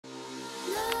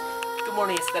Good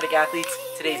morning, aesthetic athletes.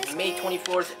 Today is May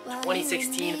 24th,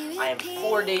 2016. I am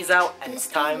 4 days out and it's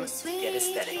time to get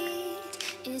aesthetic.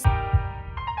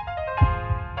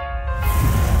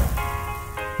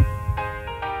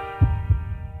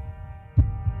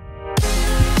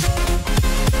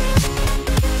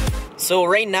 So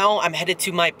right now I'm headed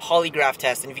to my polygraph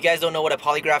test, and if you guys don't know what a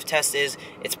polygraph test is,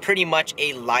 it's pretty much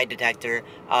a lie detector.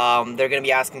 They're going to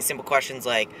be asking simple questions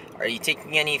like, are you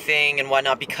taking anything and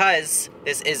whatnot, because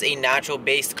this is a natural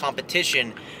based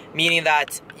competition, meaning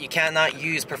that you cannot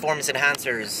use performance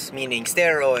enhancers, meaning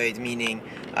steroids, meaning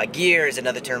gear is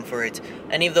another term for it.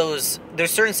 Any of those,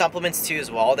 there's certain supplements too as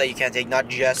well that you can't take, not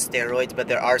just steroids, but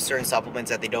there are certain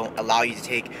supplements that they don't allow you to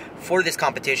take for this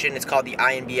competition. It's called the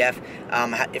INBF,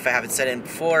 if I haven't said it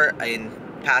before in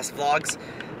past vlogs.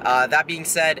 That being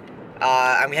said,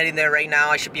 I'm heading there right now.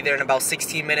 I should be there in about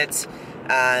 16 minutes,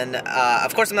 and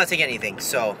of course I'm not taking anything,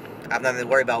 so I have nothing to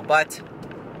worry about, but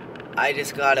I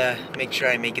just gotta make sure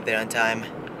I make it there on time.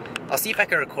 I'll see if I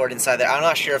can record inside there. I'm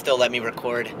not sure if they'll let me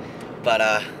record, but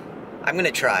I'm gonna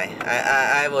try.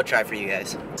 I will try for you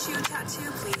guys.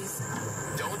 Tattoo, please.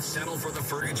 Don't settle for the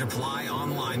footage. Apply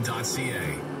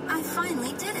online.ca. I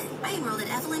finally did it. I enrolled at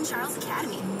Evelyn Charles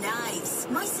Academy. Nice.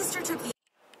 My sister took the...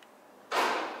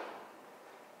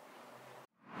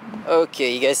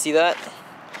 Okay, you guys see that?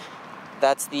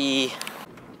 That's the...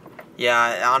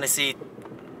 Yeah, honestly,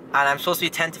 and I'm supposed to be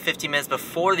 10 to 15 minutes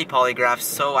before the polygraph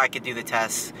so I could do the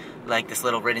test, like this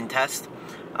little written test,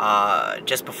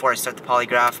 just before I start the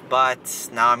polygraph, but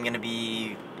now I'm gonna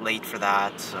be late for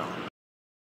that, so.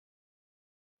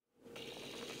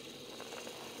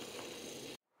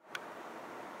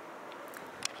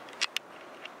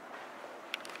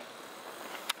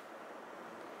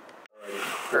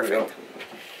 Perfect.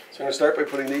 So I'm going to start by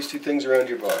putting these two things around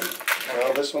your body.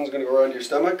 Now this one's going to go around your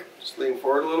stomach. Just lean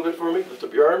forward a little bit for me. Lift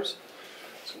up your arms.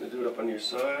 It's going to do it up on your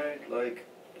side like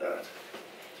that.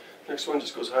 Next one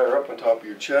just goes higher up on top of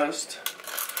your chest.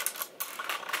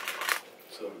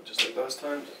 So just like last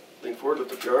time, lean forward,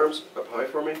 lift up your arms up high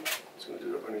for me. It's going to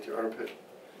do it up underneath your armpit.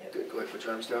 Good. Go ahead, put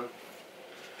your arms down.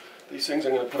 These things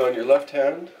I'm going to put on your left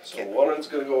hand. So one is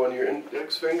going to go on your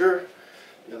index finger,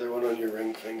 the other one on your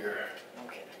ring finger.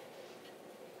 Okay.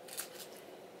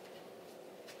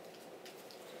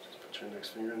 Just put your index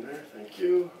finger in there. Thank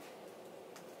you.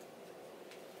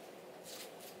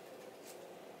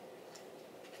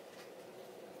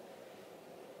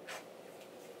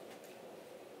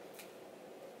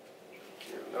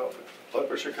 Now put the blood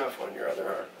pressure cuff on your other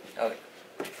arm. Okay.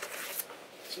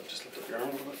 So just lift up your arm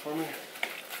a little bit for me.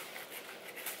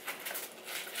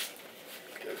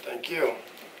 Good, thank you.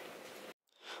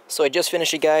 So I just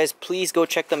finished it, guys. Please go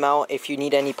check them out if you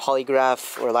need any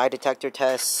polygraph or lie detector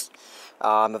tests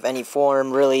of any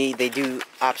form. Really, they do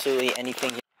absolutely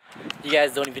anything. You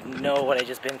guys don't even know what I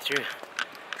just been through.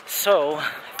 So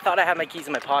I thought I had my keys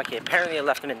in my pocket. Apparently I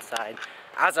left them inside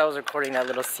as I was recording that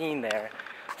little scene there.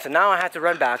 So now I had to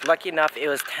run back. Lucky enough, it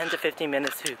was 10 to 15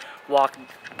 minutes to walk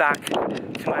back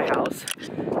to my house.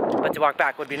 But to walk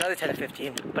back would be another 10 to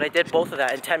 15. But I did both of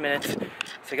that in 10 minutes.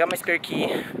 So I got my spare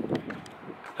key.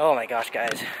 Oh my gosh,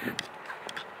 guys.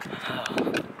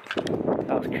 Oh,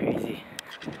 that was crazy.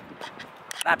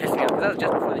 That pissed me off because that was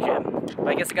just before the gym. But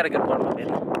I guess I got a good warm up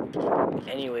in.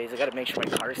 Anyways, I gotta make sure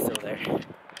my car is still there.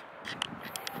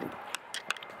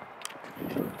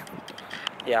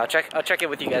 Yeah, I'll check it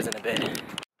with you guys in a bit.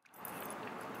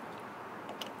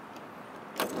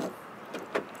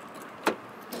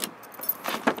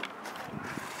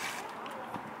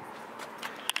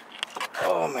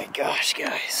 Oh my gosh,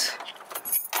 guys.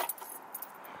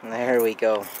 There we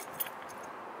go.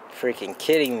 Freaking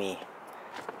kidding me.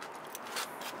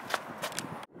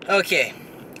 Okay,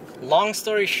 long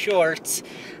story short,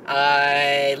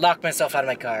 I locked myself out of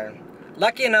my car.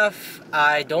 Lucky enough,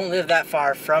 I don't live that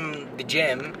far from the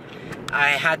gym. I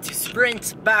had to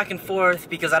sprint back and forth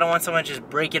because I don't want someone to just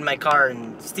break in my car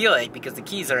and steal it because the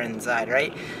keys are inside,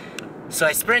 right? So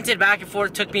I sprinted back and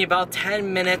forth. It took me about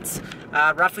 10 minutes.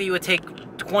 Roughly it would take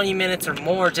 20 minutes or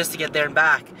more just to get there and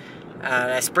back.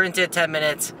 I sprinted 10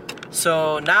 minutes.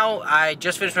 So now I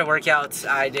just finished my workouts.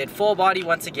 I did full body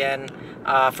once again.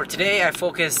 For today I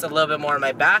focused a little bit more on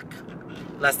my back,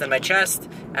 less than my chest.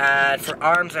 And for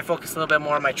arms I focused a little bit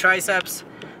more on my triceps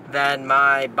than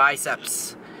my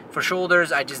biceps. For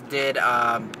shoulders I just did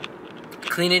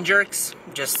clean and jerks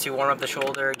just to warm up the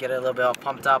shoulder, get it a little bit all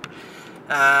pumped up.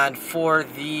 And for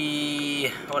the,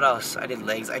 what else? I did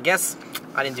legs. I guess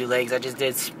I didn't do legs. I just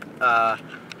did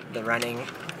the running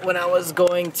when I was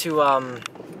going to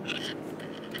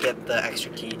get the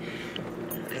extra key.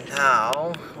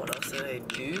 Now, what else did I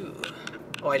do?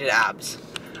 Oh, I did abs.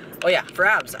 Oh yeah, for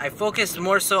abs, I focused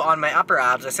more so on my upper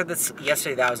abs. I said this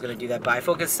yesterday that I was going to do that, but I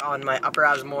focused on my upper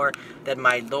abs more than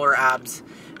my lower abs,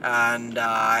 and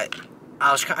I'm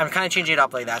kind of changing it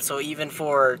up like that. So even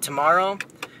for tomorrow,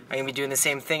 I'm going to be doing the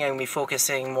same thing. I'm going to be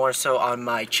focusing more so on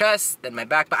my chest than my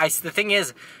back. But the thing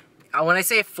is, when I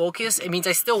say focus, it means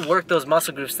I still work those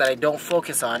muscle groups that I don't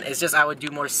focus on. It's just I would do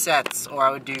more sets, or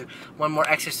I would do one more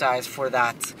exercise for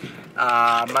that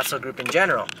muscle group in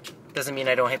general. Doesn't mean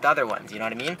I don't hit the other ones, you know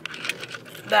what I mean?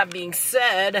 That being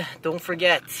said, don't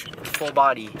forget, full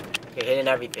body. You're hitting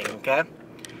everything, okay?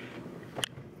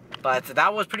 But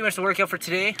that was pretty much the workout for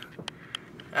today.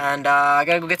 And I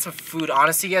gotta go get some food.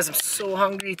 Honestly, guys, I'm so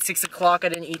hungry. It's 6 o'clock. I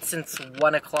didn't eat since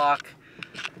 1 o'clock.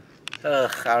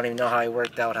 Ugh, I don't even know how I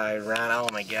worked out, how I ran. Oh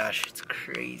my gosh, it's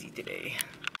crazy today.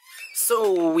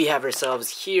 So we have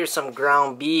ourselves here some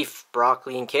ground beef,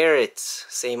 broccoli, and carrots.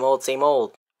 Same old, same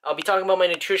old. I'll be talking about my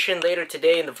nutrition later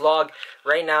today in the vlog.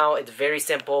 Right now, it's very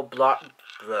simple.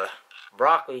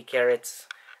 Broccoli, carrots,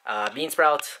 bean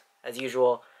sprouts, as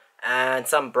usual, and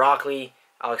some broccoli.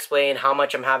 I'll explain how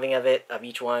much I'm having of it, of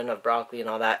each one, of broccoli and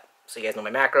all that, so you guys know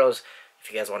my macros.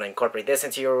 If you guys want to incorporate this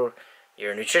into your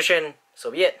nutrition,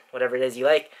 so be it. Whatever it is you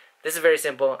like. This is very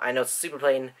simple. I know it's super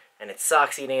plain, and it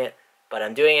sucks eating it, but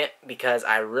I'm doing it because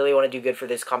I really want to do good for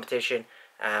this competition.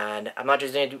 And I'm not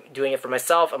just doing it for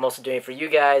myself, I'm also doing it for you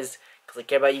guys, because I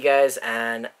care about you guys,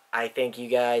 and I think you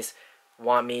guys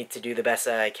want me to do the best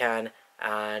that I can,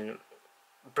 and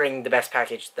bring the best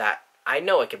package that I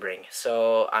know I can bring.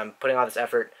 So I'm putting all this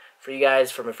effort for you guys,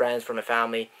 for my friends, for my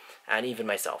family, and even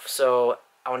myself. So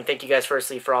I want to thank you guys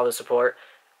firstly for all the support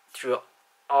through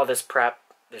all this prep.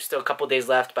 There's still a couple days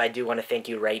left, but I do want to thank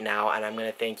you right now, and I'm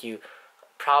going to thank you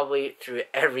probably through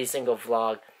every single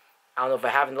vlog. I don't know if I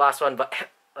have in the last one, but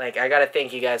like, I gotta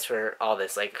thank you guys for all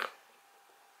this. Like,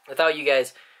 without you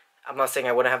guys, I'm not saying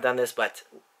I wouldn't have done this, but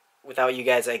without you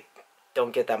guys, I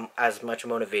don't get that as much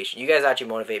motivation. You guys actually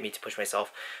motivate me to push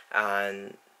myself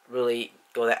and really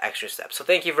go that extra step. So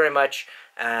thank you very much,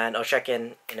 and I'll check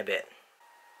in a bit.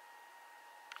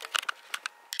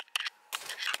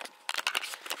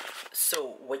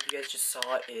 So what you guys just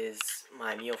saw is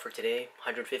my meal for today.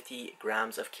 150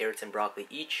 grams of carrots and broccoli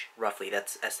each, roughly,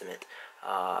 that's estimate.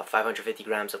 550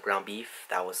 grams of ground beef,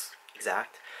 that was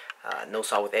exact. No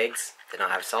salt with eggs, did not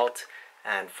have salt.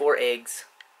 And 4 eggs,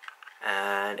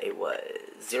 and it was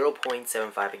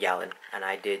 0.75 a gallon. And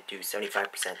I did do 75%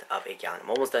 of a gallon. I'm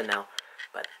almost done now,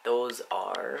 but those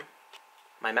are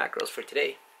my macros for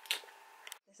today.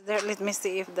 There, let me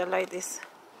see if the light is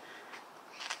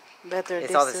better.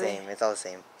 It's all the same. It's all the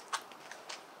same.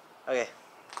 Okay.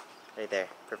 Right there.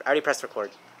 Perfect. I already pressed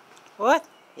record. What?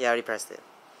 Yeah, I already pressed it.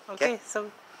 Okay,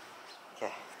 so...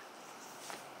 Okay.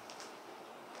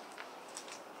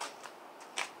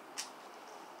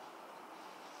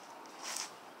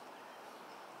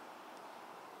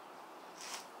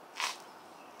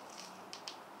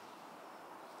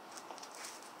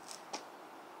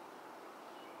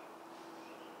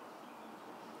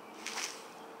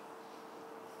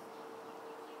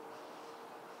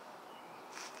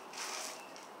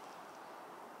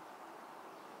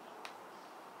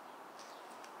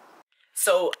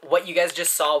 So what you guys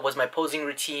just saw was my posing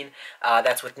routine.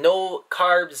 That's with no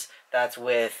carbs, that's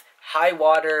with high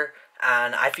water,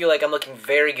 and I feel like I'm looking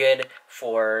very good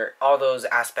for all those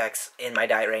aspects in my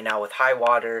diet right now, with high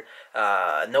water,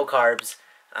 no carbs,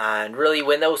 and really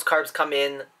when those carbs come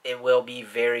in, it will be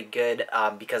very good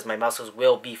because my muscles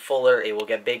will be fuller, it will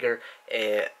get bigger,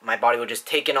 my body will just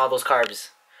take in all those carbs,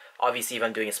 obviously if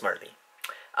I'm doing it smartly.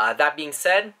 That being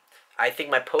said, I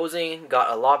think my posing got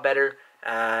a lot better,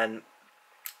 and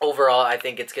overall, I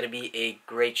think it's going to be a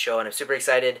great show, and I'm super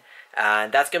excited.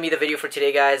 And that's going to be the video for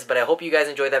today, guys. But I hope you guys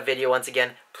enjoyed that video. Once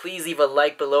again, please leave a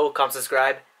like below, comment,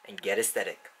 subscribe, and get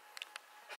aesthetic.